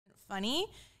funny.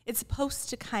 It's supposed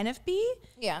to kind of be.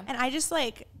 Yeah. And I just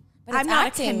like, But I'm it's not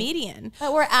acting. a comedian.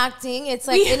 But we're acting. It's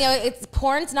like, you know, it's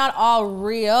porn's not all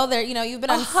real. There, you know, you've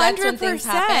been on sets when things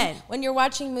happen. 100%. When you're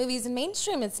watching movies in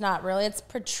mainstream, it's not really. It's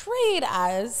portrayed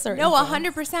as certain No,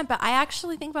 things. 100%. But I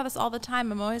actually think about this all the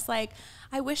time. I'm always like,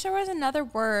 I wish there was another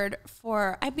word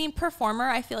for, I mean, performer,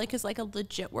 I feel like is like a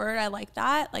legit word. I like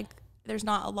that. Like there's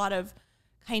not a lot of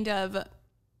kind of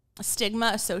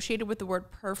stigma associated with the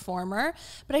word performer.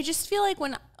 But I just feel like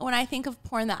when I think of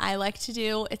porn that I like to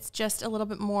do, it's just a little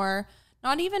bit more,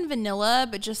 not even vanilla,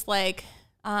 but just like,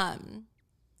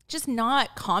 just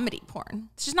not comedy porn.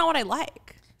 It's just not what I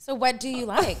like. So what do you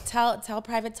like? Tell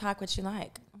Private Talk what you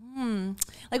like.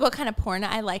 Like what kind of porn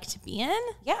I like to be in?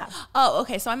 Yeah. Oh,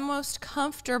 okay. So I'm most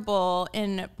comfortable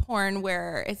in porn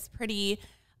where it's pretty,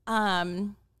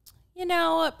 you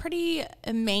know, pretty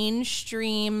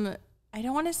mainstream. I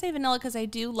don't want to say vanilla because I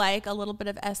do like a little bit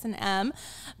of S&M,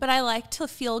 but I like to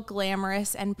feel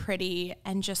glamorous and pretty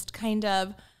and just kind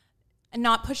of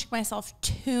not pushing myself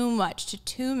too much to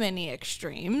too many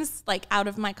extremes, like out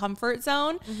of my comfort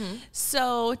zone.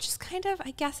 So just kind of,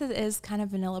 I guess it is kind of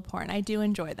vanilla porn. I do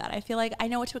enjoy that. I feel like I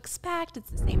know what to expect.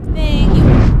 It's the same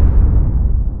thing.